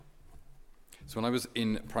So when I was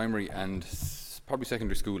in primary and probably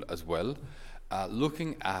secondary school as well,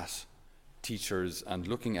 looking at teachers and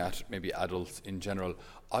looking at maybe adults in general,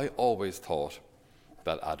 I always thought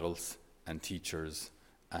that adults and teachers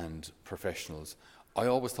and professionals, I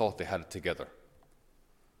always thought they had it together,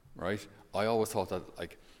 right? I always thought that,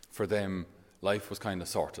 like, for them, life was kind of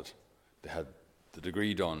sorted. They had the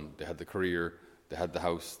degree done, they had the career, they had the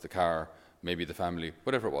house, the car, maybe the family,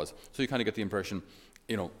 whatever it was. So you kind of get the impression,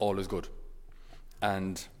 all is good.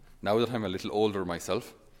 And now that I'm a little older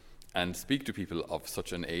myself and speak to people of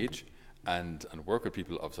such an age and work with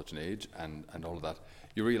people of such an age and all of that,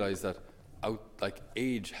 you realize that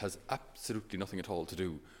age has absolutely nothing at all to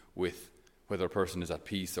do with whether a person is at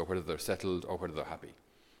peace or whether they're settled or whether they're happy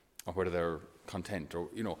or whether they're content or,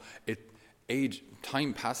 age,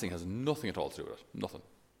 time passing has nothing at all to do with it.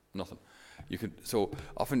 Nothing. So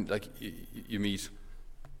often, you meet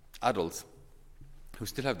adults who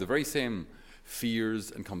still have the very same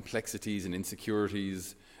fears and complexities and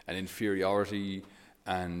insecurities and inferiority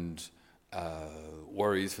and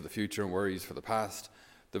worries for the future and worries for the past,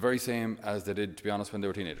 the very same as they did, to be honest, when they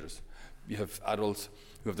were teenagers. You have adults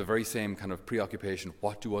who have the very same kind of preoccupation,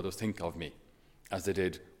 what do others think of me, as they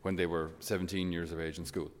did when they were 17 years of age in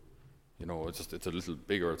school. It's a little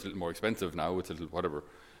bigger, it's a little more expensive now, it's a little whatever.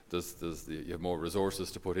 You have more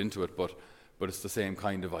resources to put into it, but it's the same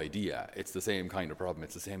kind of idea, it's the same kind of problem,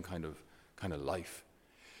 it's the same kind of life.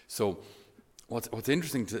 So what's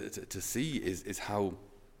interesting to see is how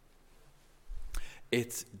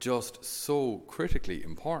it's just so critically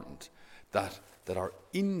important that our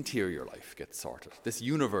interior life gets sorted. This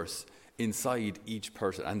universe inside each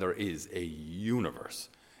person, and there is a universe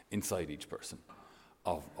inside each person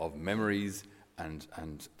of memories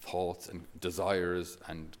and thoughts and desires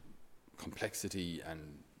and complexity and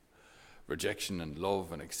rejection and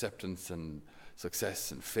love and acceptance and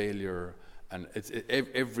success and failure, and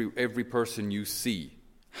every person you see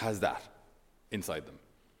has that inside them.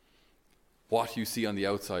 What you see on the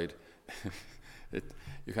outside, you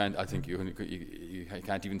can't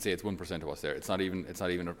even say it's 1% of what's there. It's not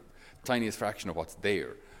even a tiniest fraction of what's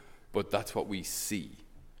there, but that's what we see.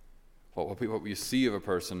 What you see of a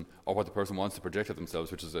person, or what the person wants to project of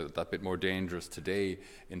themselves, which is that bit more dangerous today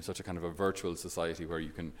in such a kind of a virtual society where you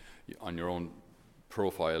can, on your own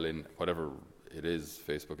profile in whatever it is,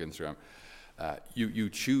 Facebook, Instagram, you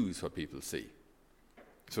choose what people see.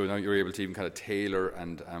 So now you're able to even kind of tailor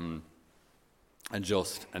and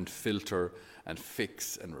adjust and filter and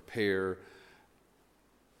fix and repair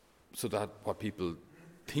so that what people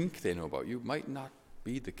think they know about you might not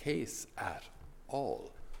be the case at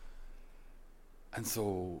all. And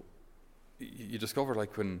so you discover,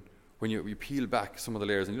 like, when you peel back some of the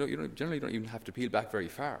layers, and you generally don't even have to peel back very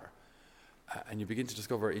far, and you begin to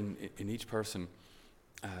discover in each person,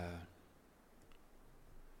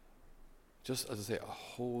 just as I say, a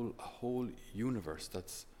whole universe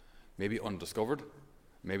that's maybe undiscovered,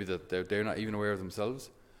 maybe that they're not even aware of themselves,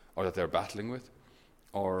 or that they're battling with,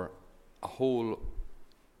 or a whole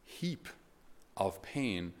heap of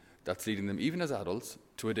pain that's leading them, even as adults,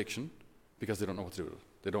 to addiction, because they don't know what to do with it.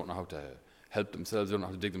 They don't know how to help themselves, they don't know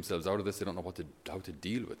how to dig themselves out of this, they don't know how to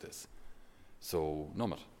deal with this. So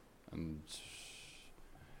numb it. And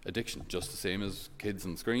addiction, just the same as kids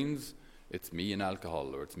and screens, it's me and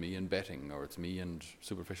alcohol, or it's me and betting, or it's me and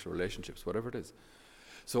superficial relationships, whatever it is.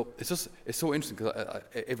 So it's so interesting, because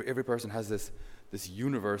every person has this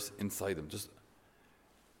universe inside them.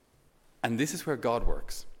 And this is where God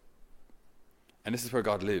works. And this is where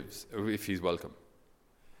God lives, if he's welcome.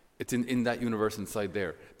 It's in that universe inside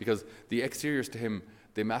there, because the exteriors to him,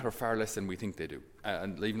 they matter far less than we think they do.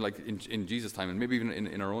 And even like in Jesus' time, and maybe even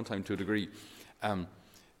in our own time to a degree,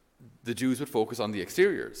 the Jews would focus on the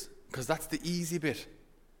exteriors, because that's the easy bit.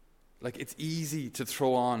 Like, it's easy to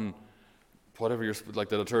throw on whatever you're, like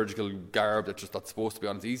the liturgical garb that's supposed to be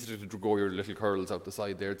on. It's easy to grow your little curls out the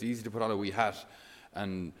side there. It's easy to put on a wee hat,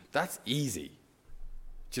 and that's easy.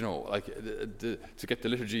 To get the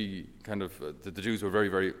liturgy kind of, the Jews were very,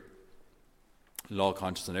 very law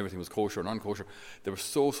conscious, and everything was kosher and non-kosher. They were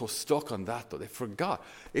so stuck on that, though. They forgot.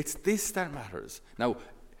 It's this that matters. Now,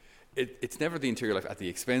 it's never the interior life at the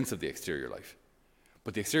expense of the exterior life.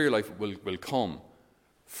 But the exterior life will come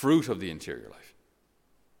fruit of the interior life.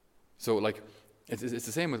 So, like, it's the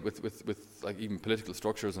same with like even political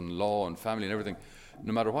structures and law and family and everything.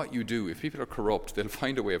 No matter what you do, if people are corrupt, they'll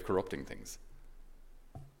find a way of corrupting things.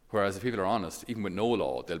 Whereas if people are honest, even with no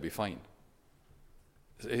law, they'll be fine.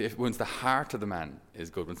 Once the heart of the man is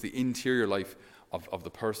good, once the interior life of the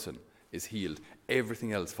person is healed,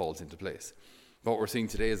 everything else falls into place. But what we're seeing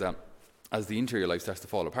today is that as the interior life starts to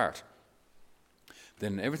fall apart,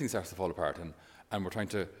 then everything starts to fall apart, and we're trying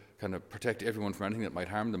to kind of protect everyone from anything that might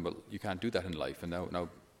harm them, but you can't do that in life. And now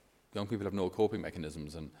young people have no coping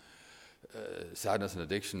mechanisms, and sadness and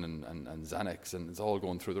addiction and Xanax, and it's all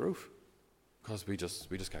going through the roof because we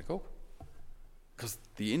just can't cope. Because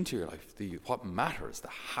the interior life, what matters, the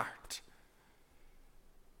heart,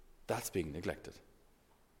 that's being neglected.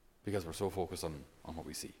 Because we're so focused on what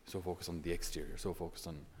we see, so focused on the exterior, so focused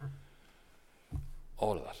on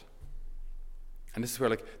all of that. And this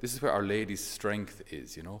is where Our Lady's strength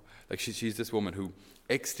is, you know. Like she's this woman who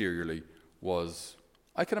exteriorly was,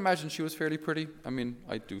 I can imagine she was fairly pretty. I mean,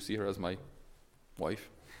 I do see her as my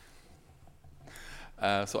wife.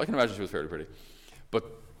 So I can imagine she was fairly pretty. But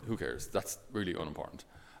who cares? That's really unimportant.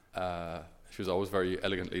 She was always very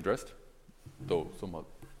elegantly dressed, though somewhat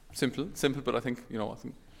simple, but I think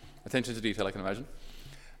attention to detail, I can imagine.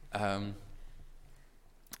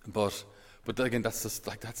 But again, that's just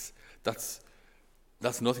like that's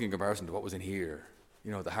nothing in comparison to what was in here.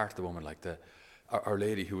 You know, the heart of the woman, like Our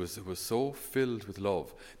Lady, who was so filled with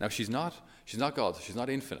love. Now she's not God, she's not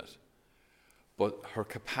infinite, but her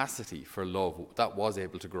capacity for love, that was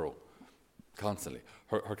able to grow constantly.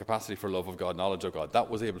 Her capacity for love of God, knowledge of God, that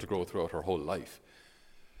was able to grow throughout her whole life,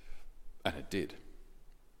 and it did.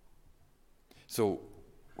 So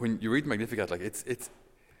when you read Magnificat, like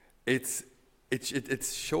it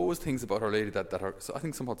shows things about Our Lady that are, I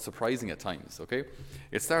think, somewhat surprising at times. Okay,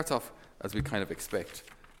 it starts off as we kind of expect,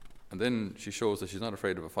 and then she shows that she's not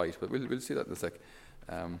afraid of a fight. But we'll see that in a sec.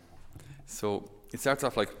 So it starts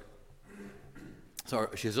off like, so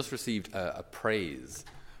she has just received a praise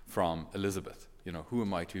from Elizabeth. You know, who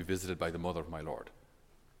am I to be visited by the mother of my Lord?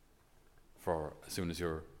 For as soon as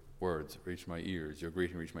your words reached my ears, your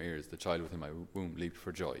greeting reached my ears, the child within my womb leaped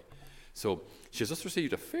for joy. So she has just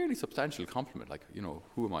received a fairly substantial compliment, like, you know,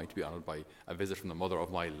 who am I to be honoured by a visit from the mother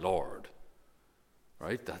of my Lord?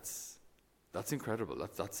 Right? That's incredible.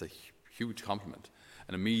 That's a huge compliment.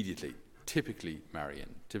 And immediately, typically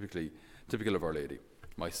Marian, typical of Our Lady,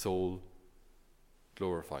 my soul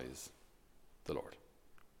glorifies the Lord.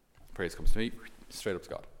 Praise comes to me, straight up to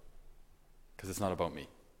God. Because it's not about me.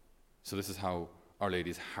 So this is how Our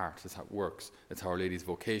Lady's heart, this is how it works. It's how Our Lady's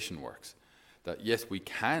vocation works. That yes, we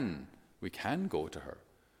can go to her.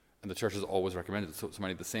 And the church has always recommended it. So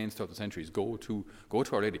many of the saints throughout the centuries go to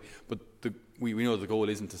Our Lady. But we know the goal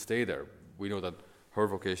isn't to stay there. We know that her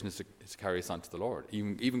vocation is to carry us on to the Lord.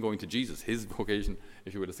 Even going to Jesus, his vocation,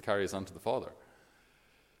 if you will, is to carry us on to the Father.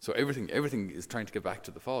 So everything is trying to get back to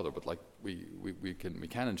the Father, but like we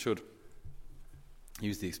can and should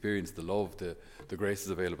use the experience, the love, the graces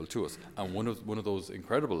available to us. And one of those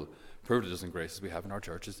incredible privileges and graces we have in our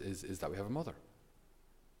church is that we have a mother.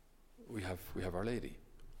 We have Our Lady.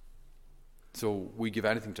 So we give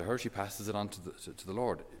anything to her, she passes it on to the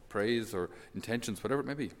Lord, praise or intentions, whatever it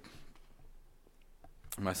may be.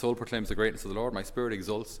 My soul proclaims the greatness of the Lord. My spirit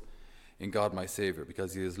exults in God my Saviour,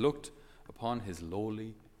 because he has looked upon his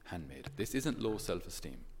lowly handmaid. This isn't low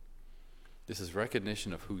self-esteem. This is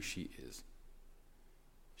recognition of who she is.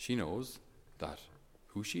 She knows that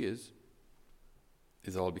who she is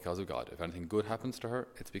all because of God. If anything good happens to her,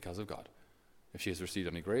 it's because of God. If she has received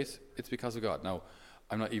any grace, it's because of God. Now,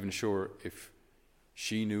 I'm not even sure if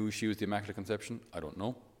she knew she was the Immaculate Conception. I don't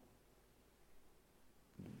know.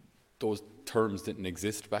 Those terms didn't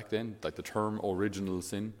exist back then. Like the term original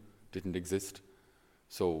sin didn't exist.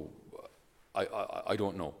 So I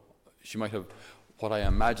don't know. She might have, what I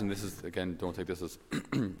imagine, this is, again, don't take this as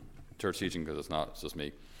church teaching, because it's not, it's just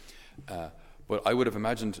me. But I would have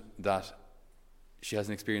imagined that she has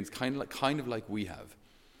an experience kind of like we have,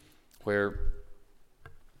 where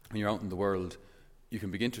when you're out in the world, you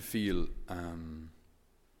can begin to feel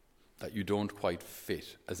that you don't quite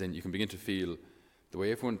fit. As in, you can begin to feel the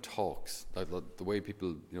way everyone talks, the way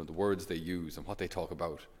people, the words they use and what they talk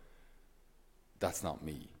about. That's not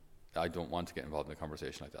me. I don't want to get involved in a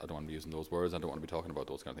conversation like that. I don't want to be using those words. I don't want to be talking about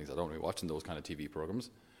those kind of things. I don't want to be watching those kind of TV programs.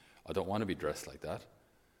 I don't want to be dressed like that.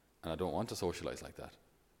 And I don't want to socialize like that.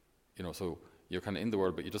 So you're kind of in the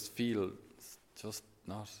world, but you just feel just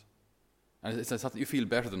not. And it's not that you feel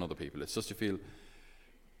better than other people. It's just you feel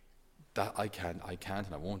that I can't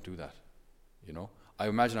and I won't do that. I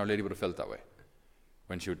imagine Our Lady would have felt that way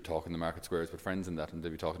when she would talk in the market squares with friends and that, and they'd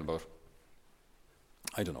be talking about,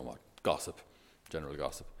 I don't know what, gossip, general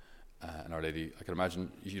gossip. And Our Lady, I can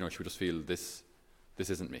imagine, she would just feel this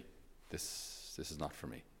isn't me. This is not for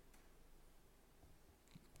me.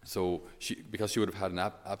 So because she would have had an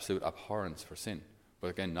absolute abhorrence for sin, but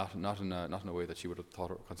again, not in a way that she would have thought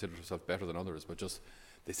or considered herself better than others, but just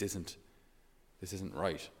this isn't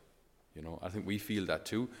right. I think we feel that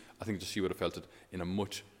too. I think just she would have felt it in a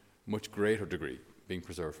much, much greater degree, being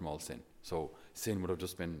preserved from all sin. So sin would have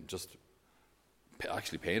just been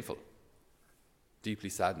actually painful, deeply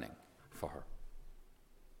saddening for her.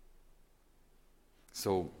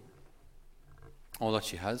 So all that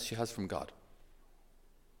she has from God.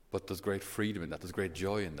 But there's great freedom in that. There's great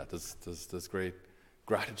joy in that. There's great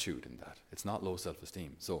gratitude in that. It's not low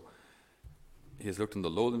self-esteem. So he has looked on the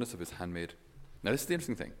lowliness of his handmaid. Now this is the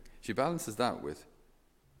interesting thing. She balances that with,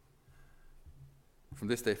 from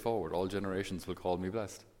this day forward, all generations will call me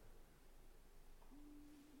blessed.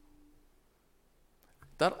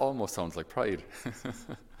 That almost sounds like pride.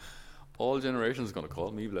 All generations are going to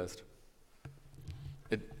call me blessed.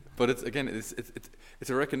 But it's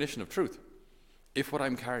a recognition of truth. If what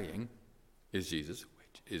I'm carrying is Jesus,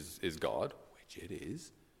 which is God, which it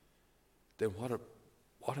is, then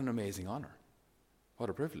what an amazing honor. What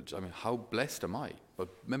a privilege. I mean, how blessed am I? But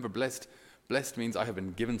remember, blessed means I have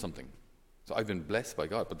been given something. So I've been blessed by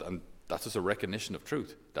God, and that's just a recognition of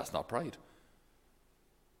truth. That's not pride.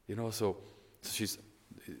 So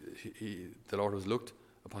the Lord has looked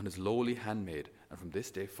upon his lowly handmaid, and from this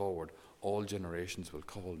day forward, all generations will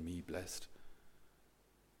call me blessed.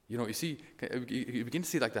 You see, you begin to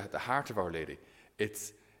see like the heart of Our Lady.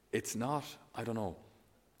 It's not, I don't know,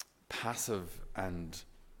 passive and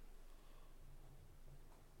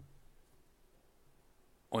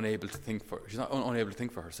unable to think for. She's not unable to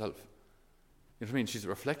think for herself. You know what I mean? She's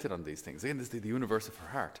reflected on these things. Again, this is the universe of her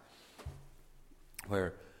heart,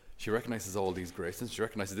 where she recognizes all these graces. She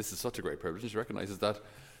recognizes this is such a great privilege. And she recognizes that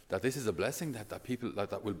this is a blessing that people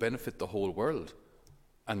that will benefit the whole world.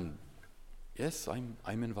 And yes,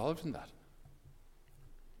 I'm involved in that.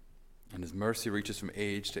 And his mercy reaches from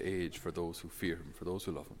age to age for those who fear him, for those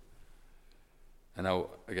who love him. And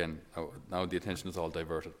now the attention is all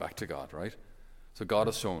diverted back to God, right? So God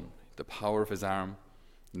has shown the power of his arm,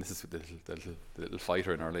 and this is the little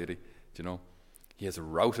fighter in Our Lady, he has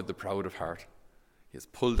routed the proud of heart, he has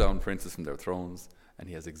pulled down princes from their thrones, and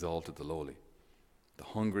he has exalted the lowly. The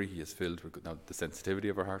hungry he has filled with now the sensitivity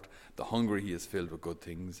of her heart, the hungry he has filled with good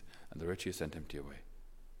things, and the rich he has sent empty away.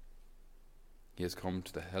 He has come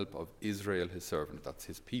to the help of Israel his servant, that's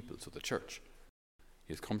his people, so the church.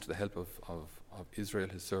 He has come to the help of Israel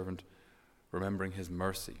his servant, remembering his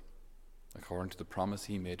mercy, according to the promise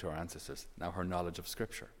he made to our ancestors. Now her knowledge of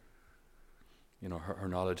Scripture, her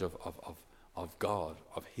knowledge of God,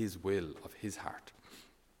 of his will, of his heart.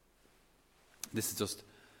 This is just,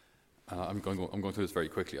 I'm going through this very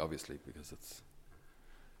quickly, obviously, because it's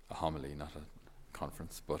a homily, not a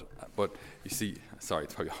conference. But you see, sorry,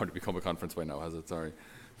 it's probably hard to become a conference by now, has it? Sorry,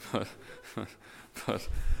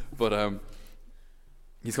 but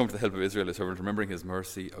he's come to the help of Israel, his servant, remembering his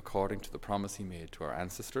mercy according to the promise he made to our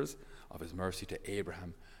ancestors, of his mercy to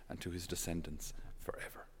Abraham and to his descendants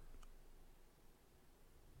forever.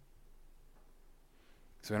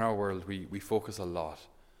 So in our world, we focus a lot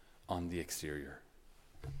on the exterior.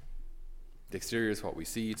 The exterior is what we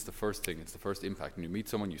see. It's the first thing. It's the first impact. When you meet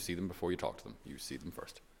someone, you see them before you talk to them. You see them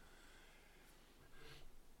first.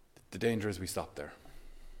 The danger is we stop there.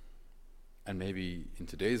 And maybe in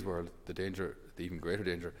today's world, the even greater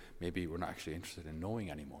danger, maybe we're not actually interested in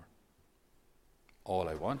knowing anymore. All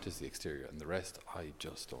I want is the exterior, and the rest I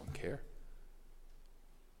just don't care.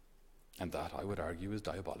 And that, I would argue, is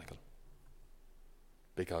diabolical.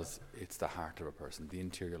 Because it's the heart of a person, the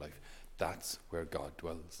interior life. That's where God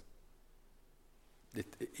dwells.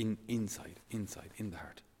 Inside, in the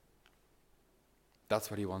heart.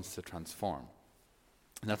 That's what he wants to transform.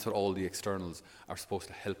 And that's what all the externals are supposed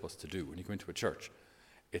to help us to do. When you go into a church,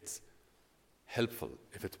 it's helpful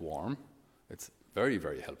if it's warm. It's very,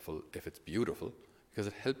 very helpful if it's beautiful, because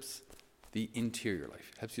it helps the interior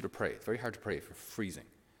life. It helps you to pray. It's very hard to pray if you're freezing.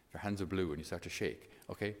 If your hands are blue and you start to shake,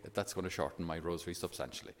 okay, that's going to shorten my rosary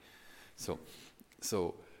substantially. So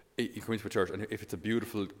you come into a church, and if it's a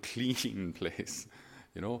beautiful, clean place,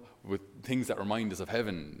 with things that remind us of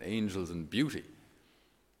heaven, angels and beauty,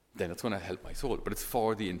 then it's going to help my soul. But it's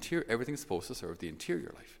for the interior. Everything's supposed to serve the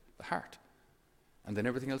interior life, the heart. And then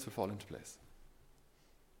everything else will fall into place.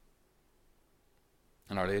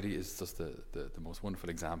 And Our Lady is just the most wonderful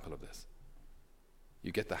example of this.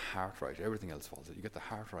 You get the heart right, everything else falls in. You get the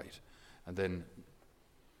heart right, and then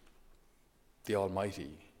the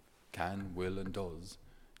Almighty can, will, and does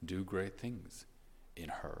do great things in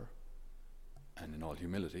her, and in all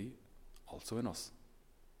humility, also in us.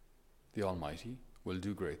 The Almighty will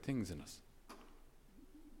do great things in us.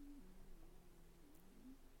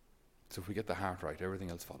 So if we get the heart right, everything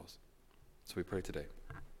else follows. So we pray today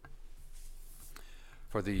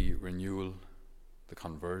for the renewal, the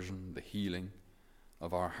conversion, the healing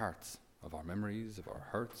of our hearts, of our memories, of our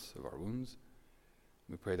hurts, of our wounds.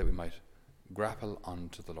 We pray that we might grapple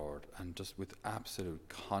onto the Lord, and just with absolute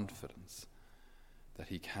confidence that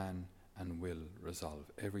he can and will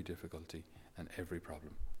resolve every difficulty and every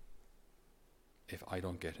problem if I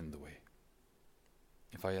don't get in the way,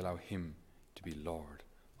 if I allow him to be Lord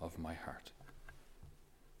of my heart.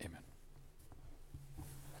 Amen.